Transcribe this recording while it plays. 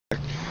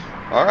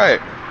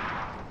Alright.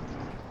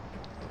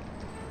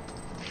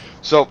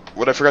 So,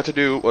 what I forgot to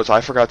do was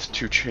I forgot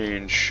to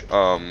change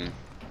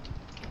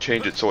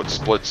it so it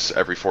splits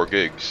every 4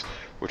 gigs,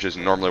 which is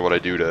normally what I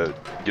do to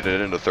get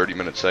it into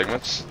 30-minute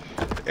segments,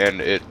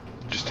 and it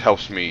just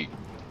helps me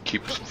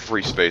keep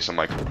free space on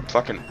my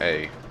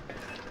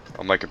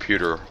on my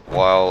computer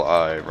while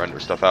I render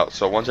stuff out.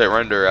 So once I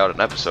render out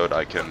an episode,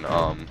 I can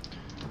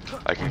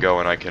go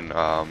and I can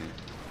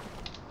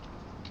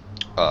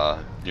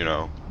you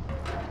know,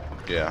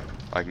 yeah,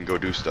 I can go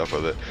do stuff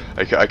with it.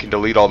 I can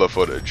delete all the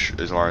footage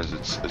as long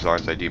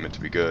as I deem it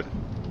to be good.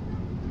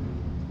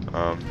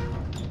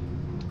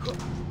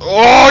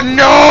 Oh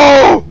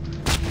no!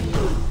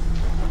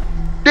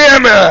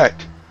 Damn it!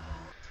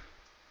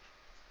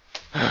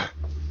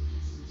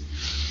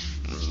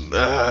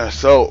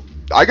 So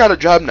I got a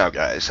job now,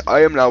 guys.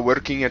 I am now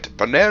working at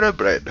Banana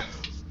Bread.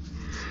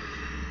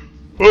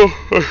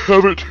 Oh, I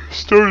haven't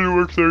started to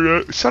work there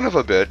yet. Son of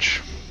a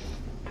bitch.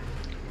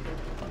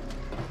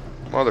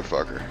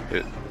 Motherfucker.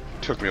 It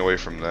took me away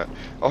from that.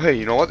 Oh, hey,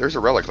 you know what? There's a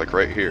relic, like,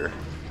 right here.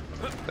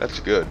 That's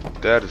good.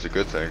 That is a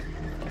good thing.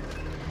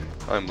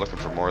 I'm looking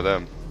for more of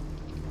them.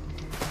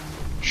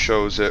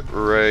 Shows it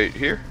right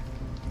here.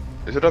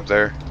 Is it up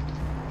there?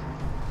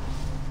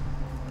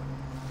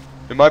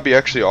 It might be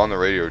actually on the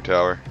radio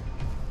tower.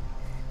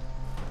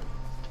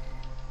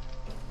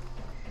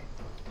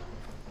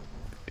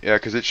 Yeah,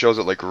 because it shows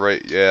it like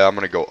right... Yeah, I'm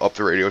going to go up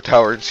the radio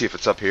tower and see if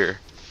it's up here.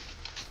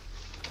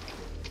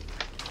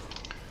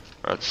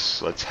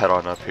 Let's head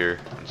on up here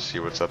and see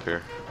what's up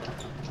here.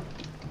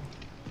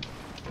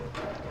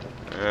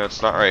 Yeah,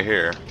 it's not right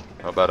here.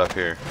 How about up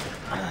here?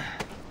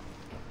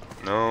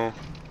 No.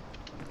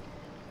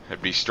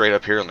 It'd be straight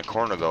up here in the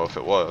corner though if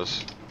it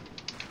was.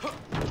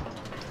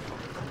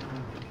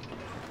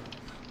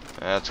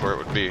 That's where it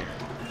would be.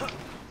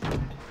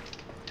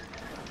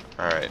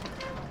 Alright.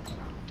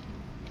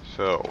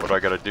 So, what I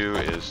gotta do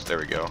is, there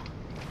we go.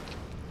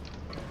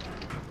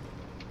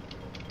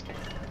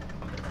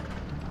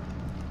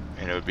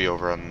 And it would be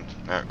over on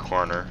that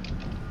corner.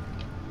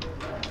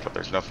 But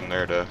there's nothing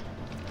there to...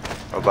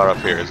 How about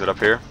up here? Is it up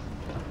here?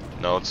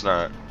 No, it's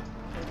not.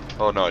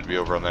 Oh no, it'd be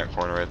over on that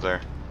corner right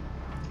there.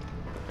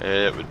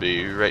 It would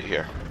be right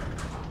here.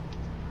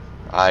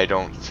 I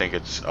don't think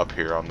it's up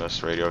here on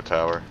this radio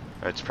tower.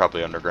 It's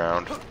probably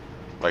underground,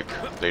 like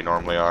they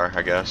normally are,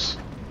 I guess.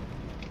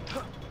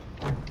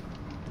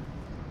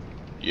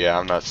 Yeah,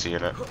 I'm not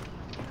seeing it.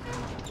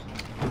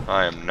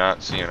 I am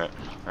not seeing it.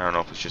 I don't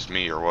know if it's just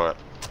me or what,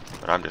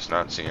 but I'm just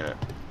not seeing it.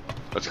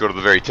 Let's go to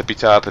the very tippy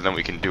top and then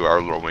we can do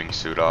our little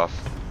wingsuit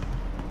off.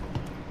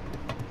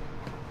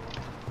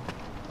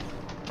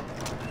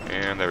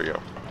 And there we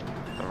go.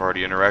 I've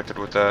already interacted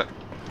with that.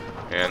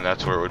 And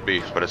that's where it would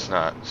be, but it's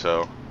not,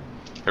 so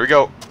here we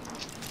go.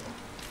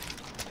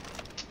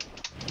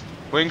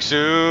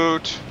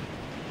 Wingsuit!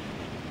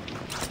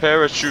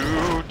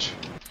 Parachute!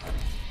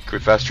 Can we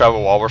fast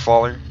travel while we're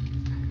falling?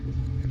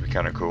 It'd be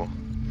kinda cool.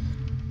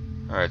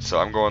 Alright, so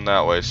I'm going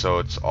that way, so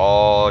it's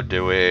all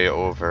the way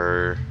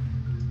over...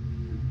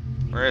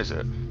 Where is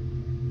it?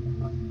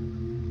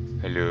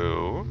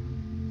 Hello?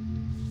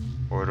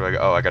 Where do I go?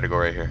 Oh, I gotta go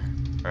right here.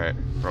 Alright,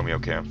 Romeo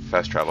Cam,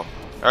 fast travel.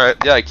 Alright,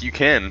 yeah, you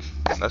can.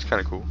 That's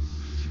kinda cool.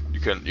 You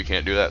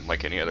can't do that in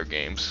like any other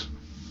games.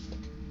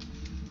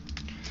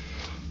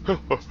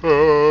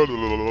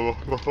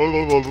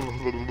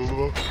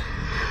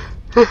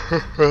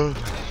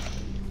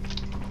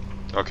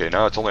 Okay,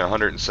 now it's only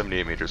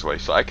 178 meters away,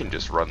 so I can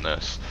just run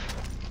this.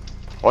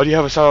 Why do you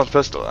have a silenced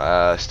pistol?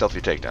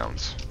 Stealthy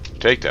takedowns.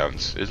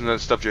 Takedowns? Isn't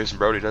that stuff Jason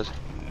Brody does?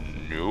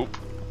 Nope.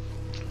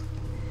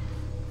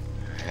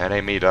 That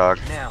ain't me, dog.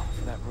 Now,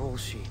 for that roll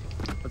sheet.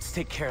 Let's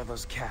take care of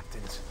those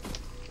captains.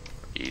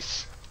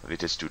 Yes,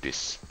 let us do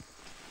this.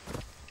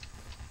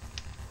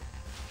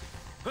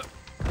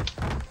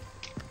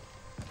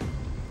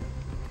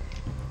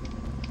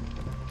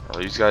 Are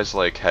these guys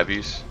like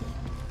heavies?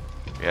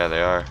 Yeah,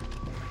 they are.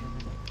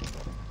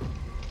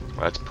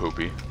 Well, that's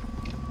poopy.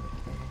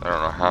 I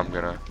don't know how I'm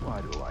gonna... Why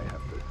do I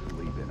have to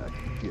sleep in a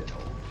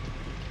shithole?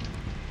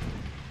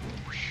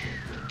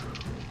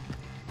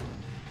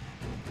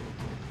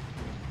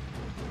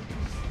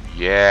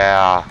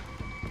 Yeah.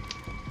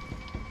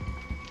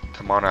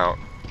 Come on out.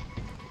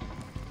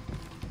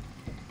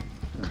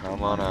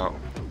 Come on out.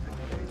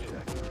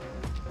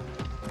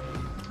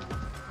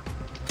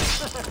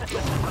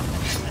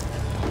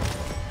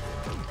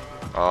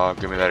 Oh,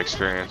 give me that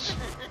experience.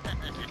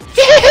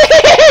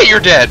 You're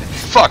dead.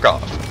 Fuck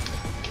off.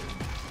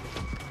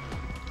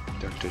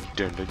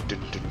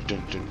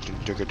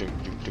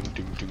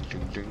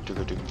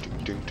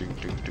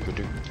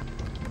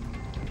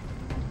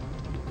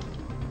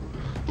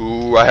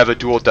 Ooh, I have a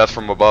dual death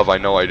from above. I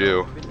know I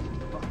do.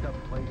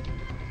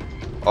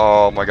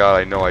 Oh my god,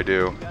 I know I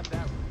do.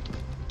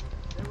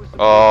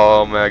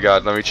 Oh my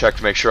god, let me check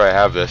to make sure I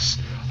have this.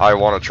 I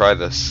want to try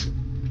this.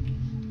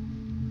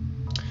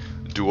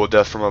 Dual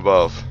death from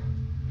above.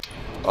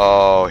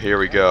 Oh, here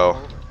we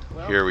go.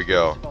 Here we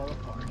go.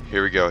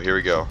 Here we go. Here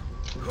we go.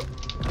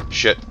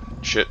 Shit.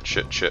 Shit.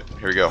 Shit. Shit.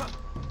 Here we go.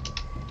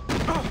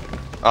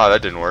 Ah,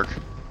 that didn't work.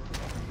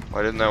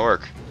 Why didn't that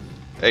work?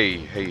 Hey,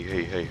 hey,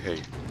 hey, hey,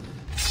 hey.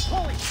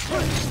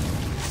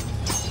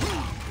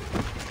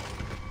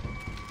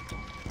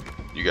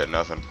 You got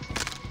nothing.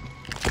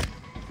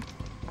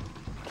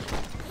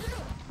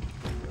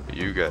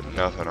 You got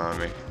nothing on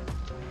me.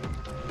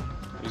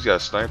 He's got a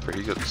sniper.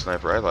 He's got the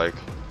sniper I like.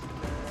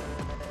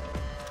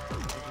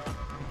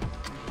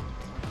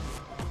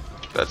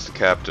 That's the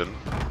captain.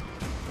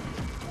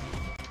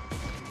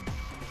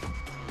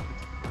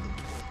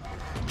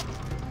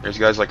 There's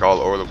guys like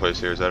all over the place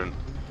here. Is that an...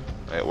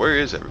 Hey, where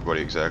is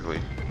everybody exactly?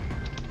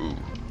 Ooh.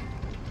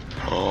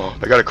 Oh,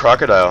 I got a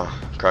crocodile.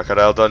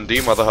 Crocodile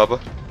Dundee, mother hubba.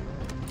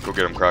 Go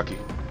get him, Crocky.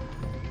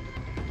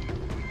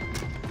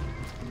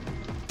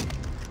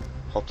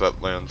 Hope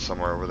that lands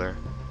somewhere over there.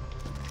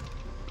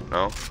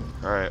 No?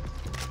 Alright.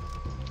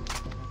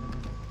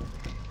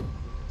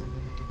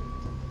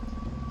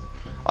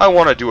 I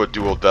want to do a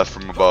dual death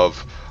from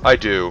above. I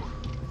do.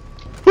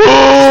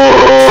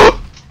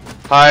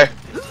 Hi.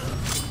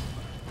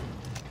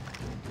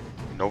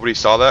 Nobody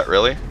saw that,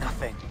 really?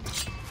 Nothing.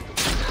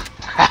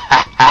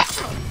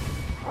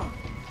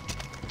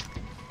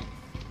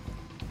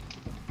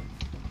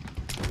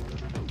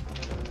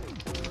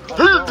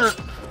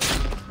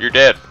 You're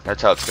dead.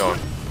 That's how it's going.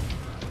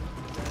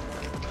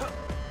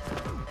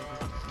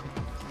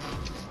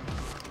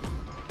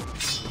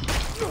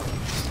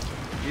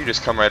 You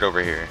just come right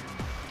over here.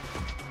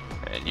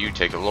 And you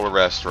take a little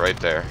rest right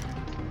there.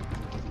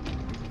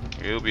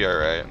 You'll be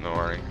alright in the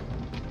morning.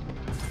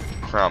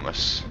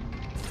 Promise.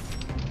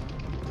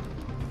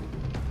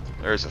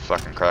 There's a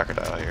fucking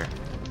crocodile here.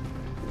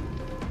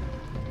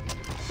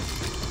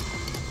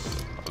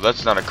 Oh,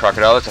 that's not a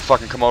crocodile, that's a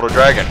fucking Komodo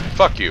dragon.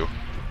 Fuck you.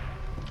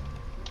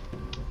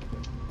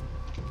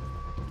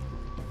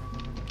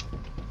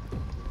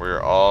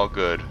 We're all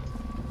good.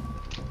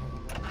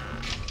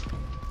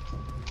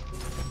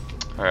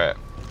 Alright.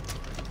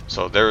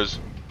 So there's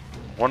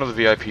one of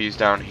the VIPs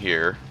down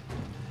here.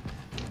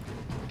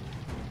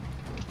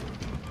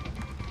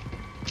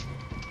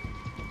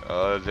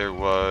 There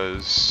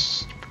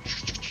was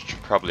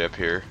probably up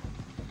here.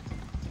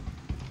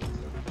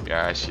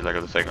 Yeah, I see like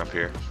a thing up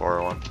here.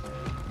 401.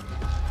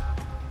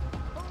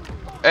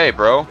 Hey,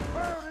 bro.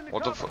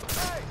 What the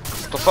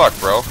fuck,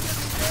 bro?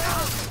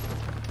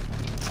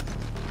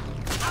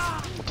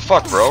 What the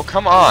fuck, bro?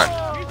 Come on.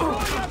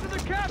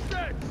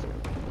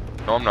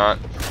 No, I'm not.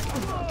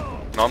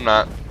 No, I'm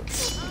not.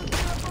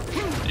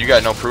 You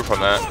got no proof on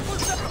that.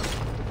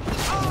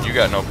 You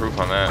got no proof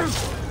on that.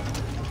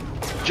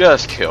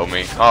 Just kill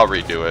me. I'll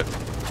redo it.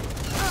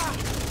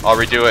 I'll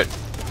redo it.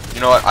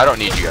 You know what? I don't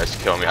need you guys to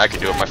kill me. I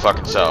can do it my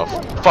fucking self.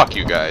 Fuck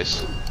you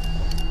guys.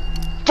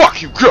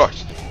 Fuck you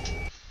guys!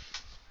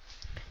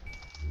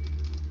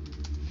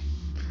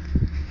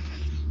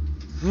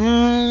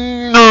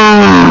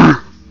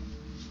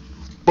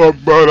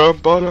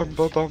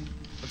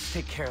 Let's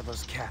take care of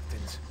those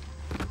captains.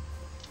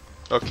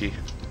 Okay.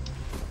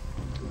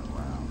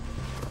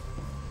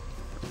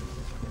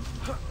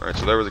 Alright,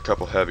 so there was a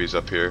couple heavies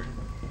up here.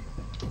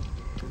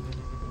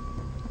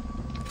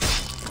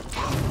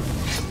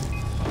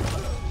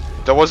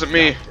 That wasn't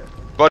me,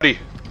 buddy.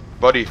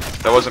 Buddy,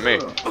 that wasn't me.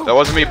 That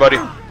wasn't me, buddy.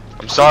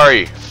 I'm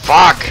sorry.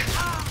 Fuck.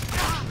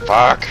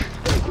 Fuck.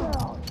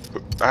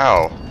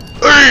 Ow.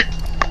 Hey!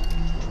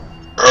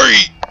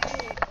 Hey!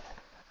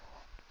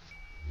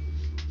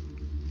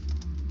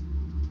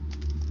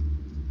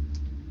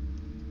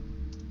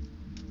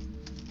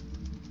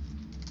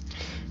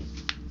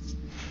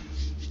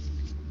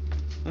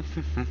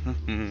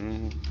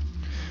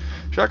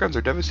 Shotguns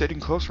are devastating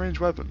close-range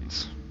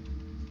weapons.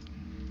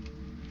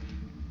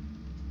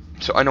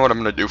 So I know what I'm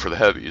gonna do for the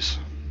heavies.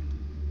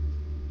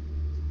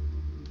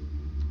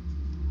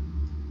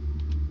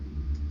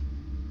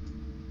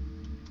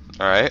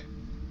 Alright.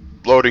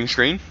 Loading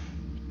screen.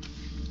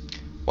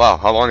 Wow,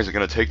 how long is it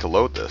gonna take to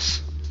load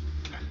this?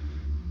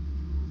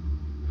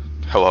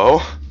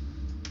 Hello?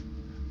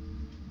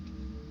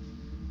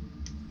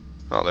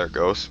 Oh, there it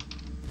goes.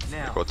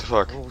 Now, Like, what the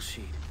fuck? roll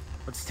sheet.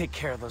 Let's take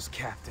care of those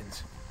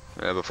captains.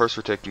 Yeah, but first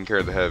we're taking care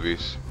of the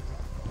heavies.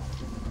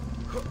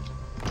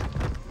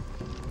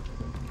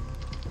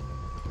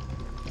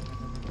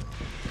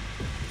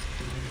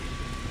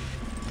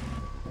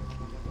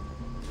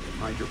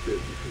 Mind your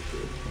business,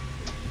 kid.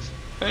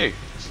 Hey,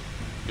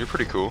 you're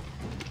pretty cool.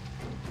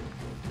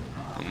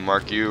 I'll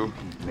mark you.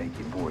 He's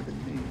making more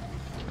than me.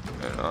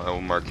 And I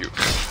will mark you.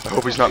 I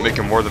hope he's not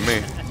making more than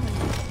me.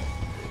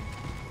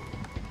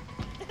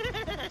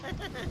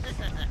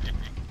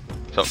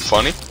 Something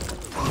funny?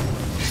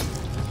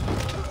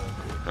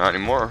 Not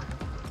anymore.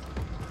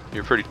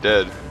 You're pretty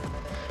dead.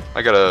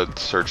 I gotta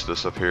search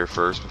this up here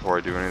first before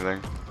I do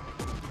anything.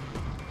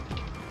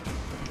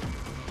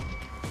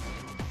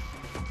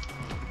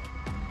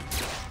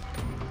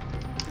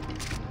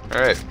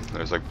 Alright,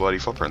 there's like bloody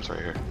footprints right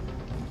here.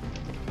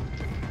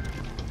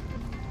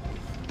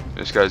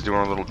 This guy's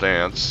doing a little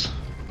dance.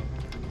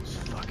 It's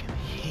fucking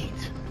heat.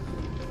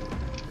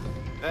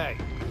 Hey.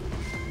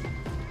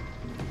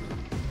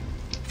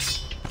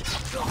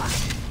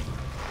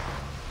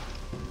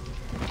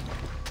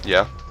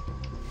 Yeah.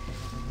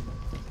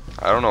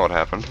 I don't know what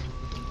happened.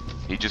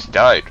 He just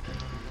died.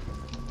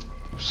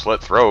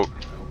 Slit throat.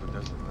 I hope it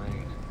doesn't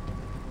rain.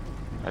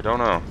 I don't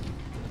know.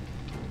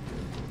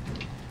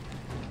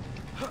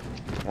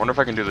 I wonder if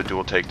I can do the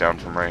dual takedown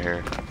from right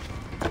here.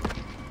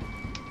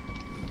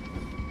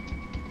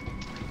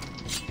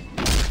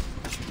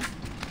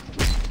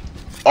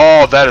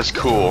 Oh, that is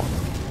cool.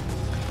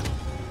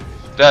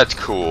 That's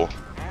cool.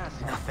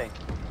 Nothing.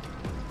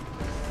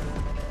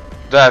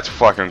 That's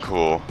fucking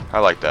cool. I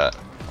like that.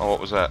 Oh, what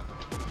was that?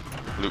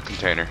 Loot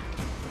container.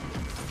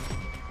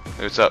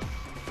 Hey, what's up?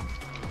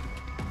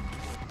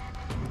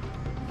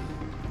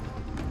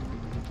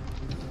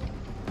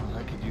 Well,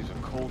 I could use a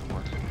cold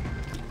one.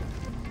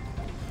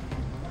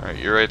 Alright,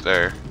 you're right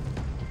there.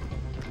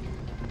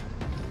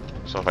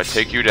 So if I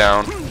take you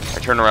down, I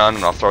turn around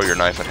and I'll throw your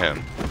knife at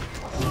him.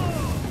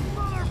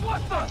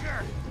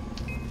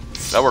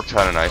 That worked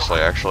kinda nicely,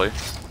 actually.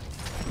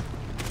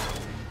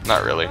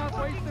 Not really.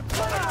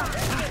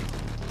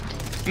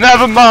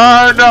 Never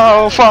mind,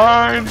 I'll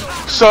find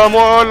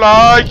someone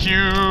like you.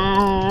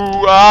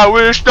 I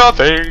wish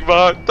nothing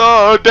but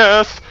the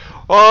death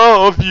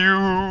of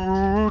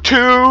you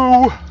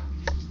two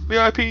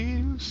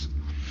VIPs.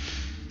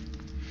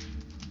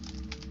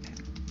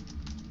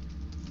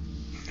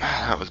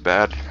 That was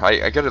bad.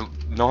 I gotta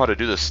know how to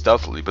do this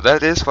stealthily, but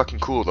that is fucking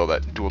cool though,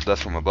 that dual death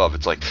from above.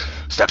 It's like,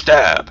 stab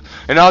stab!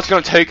 And now it's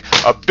gonna take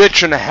a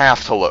bitch and a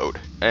half to load.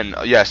 And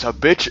yes, a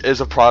bitch is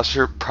a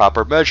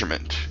proper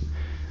measurement.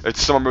 It's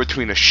somewhere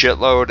between a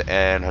shitload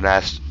and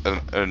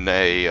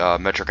a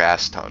metric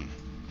ass ton.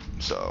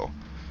 So,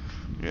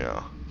 you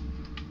know.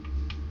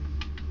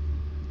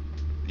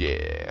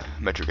 Yeah,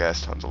 metric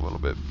ass ton's a little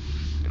bit,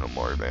 you know,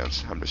 more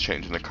advanced. I'm just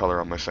changing the color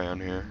on my fan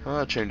here.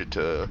 I'll change it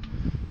to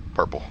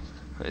purple.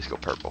 Let's go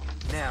purple.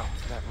 Now,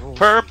 that rules.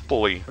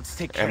 Purpley. Let's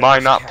take care Am of I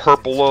those not captains.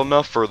 purple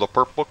enough for the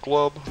purple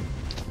club?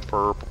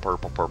 Purple,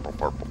 purple, purple,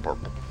 purple,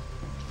 purple.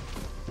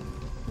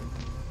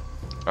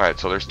 Alright,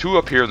 so there's two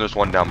up here and there's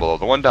one down below.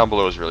 The one down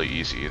below is really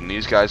easy, and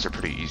these guys are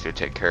pretty easy to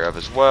take care of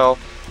as well.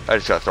 I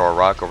just gotta throw a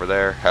rock over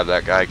there, have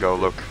that guy go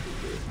look.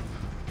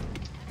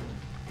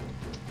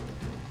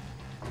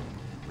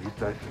 At least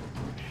that's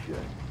shit.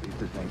 At least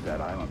this ain't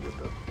that island with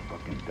the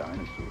fucking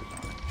dinosaurs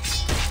on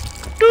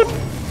it.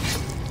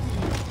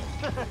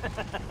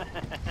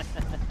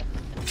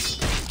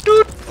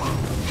 Doot.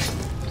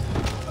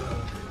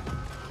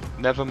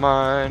 Never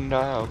mind,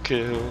 I'll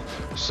kill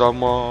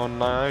someone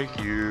like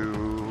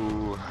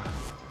you.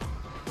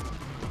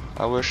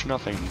 I wish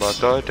nothing but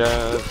the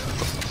death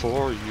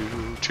for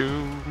you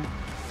too.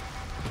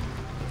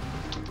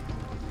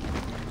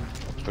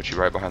 Put you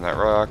right behind that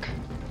rock.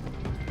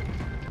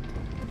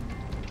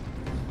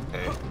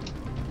 Hey.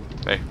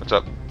 Hey, what's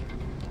up?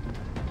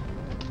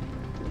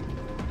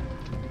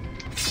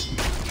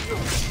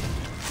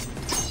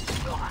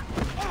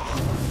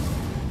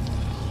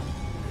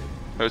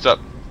 Hey, what's up?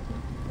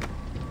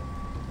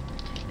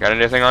 Got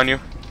anything on you?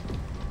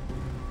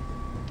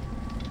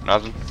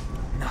 Nothing?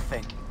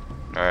 Nothing.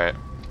 Alright.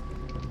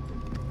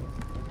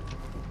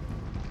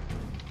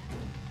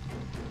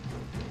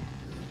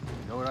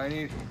 You know what I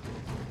need?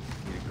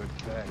 Need a good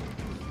bag.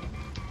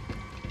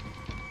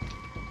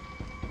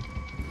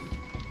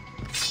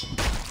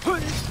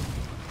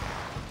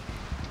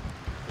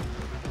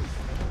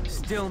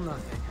 Still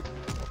nothing.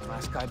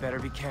 Last guy better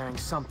be carrying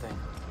something.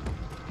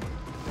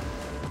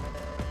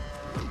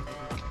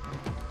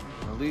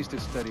 At least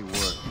it's steady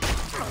work.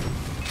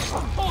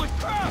 Holy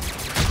crap!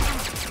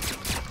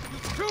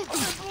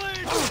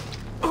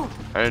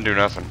 I didn't do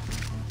nothing.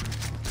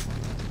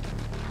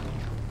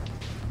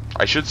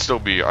 I should still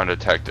be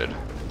undetected.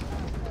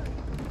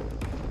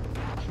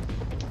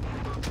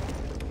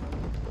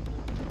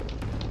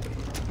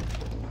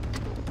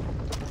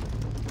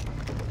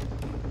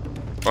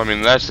 Well, I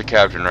mean, that's the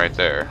captain right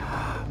there.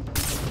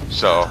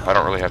 So, I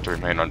don't really have to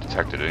remain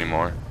undetected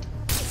anymore.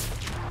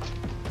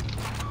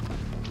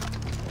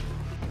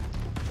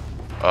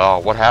 Oh,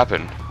 what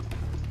happened?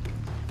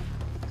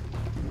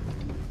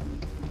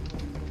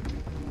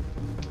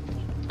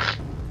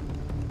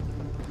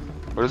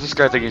 What does this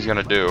guy think he's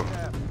gonna do?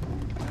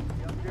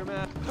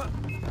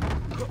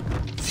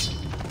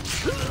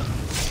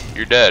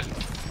 You're dead.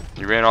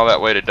 You ran all that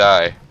way to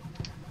die.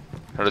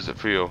 How does it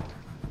feel?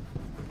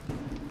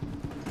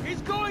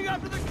 He's going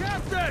after the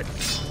captain!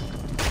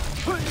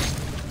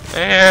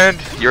 And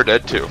you're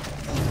dead too.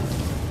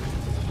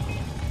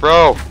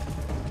 Bro!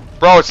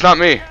 Bro, it's not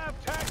me!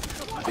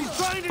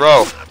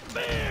 Bro!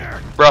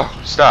 Bro,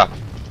 stop.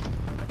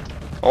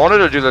 I wanted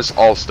to do this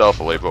all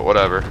stealthily, but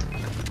whatever.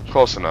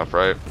 Close enough,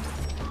 right?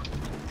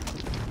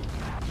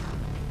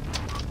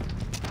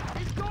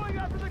 He's going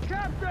after the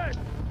captain!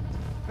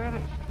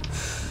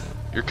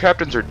 Your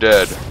captains are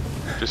dead.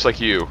 Just like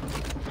you.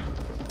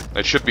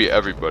 That should be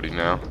everybody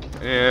now.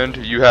 And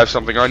you have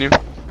something on you?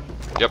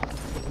 Yep.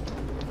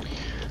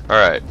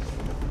 Alright.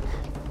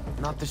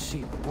 Not the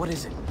sheep. What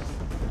is it?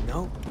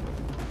 No?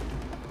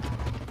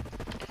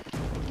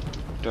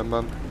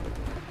 Dum-bum.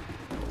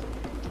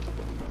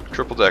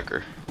 Triple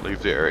decker.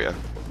 Leave the area.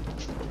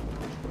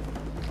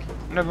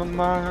 Never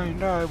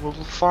mind, I will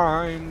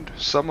find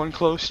someone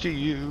close to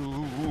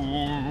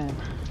you.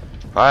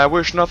 I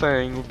wish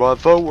nothing but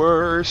the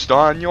worst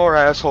on your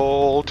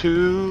asshole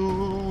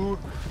too.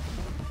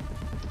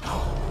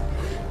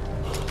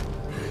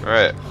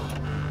 Alright.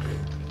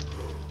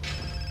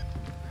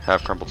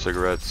 Half crumpled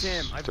cigarettes,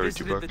 Sam, I 32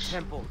 visited the bucks.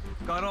 temple.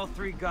 Got all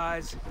 3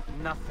 guys,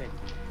 nothing.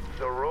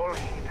 The roll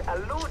heat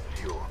eludes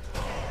you.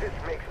 This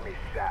makes me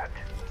sad.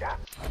 Yeah.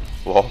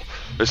 Well,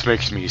 this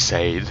makes me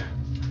sad.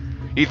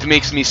 It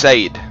makes me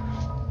sad.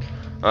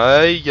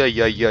 Ay,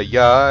 ay, ay, ay,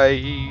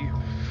 ay.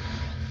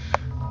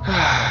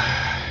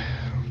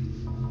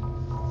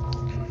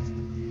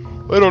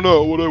 I don't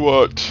know what I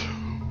want.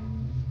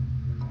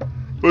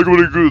 I'm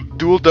gonna go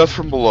dual death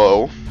from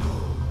below.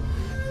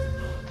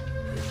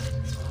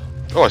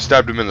 Oh, I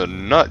stabbed him in the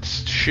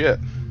nuts. Shit.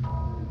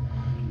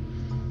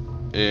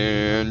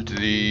 And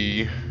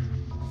the...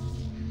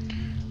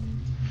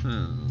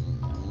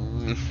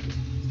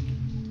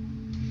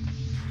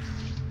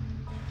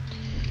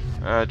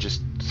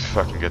 just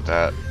fucking get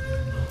that.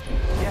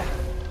 Yeah,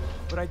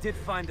 but I did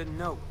find a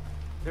note.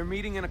 They're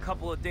meeting in a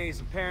couple of days.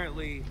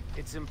 Apparently,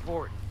 it's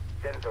important.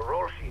 Then the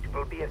roll sheet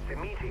will be at the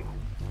meeting.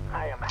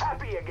 I am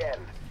happy again.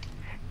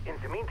 In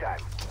the meantime,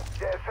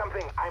 there's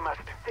something I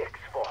must fix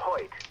for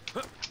Hoyt.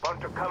 Want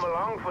to come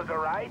along for the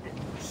ride?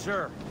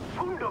 Sure.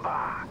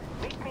 Wunderbar.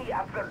 Meet me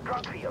at the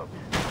drug field.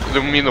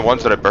 You mean the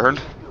ones that I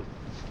burned?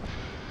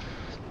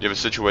 You have a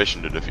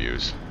situation to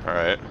defuse.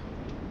 Alright.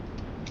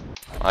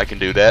 I can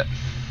do that.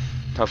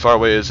 How far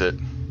away is it?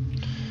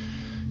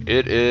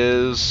 It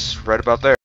is right about there.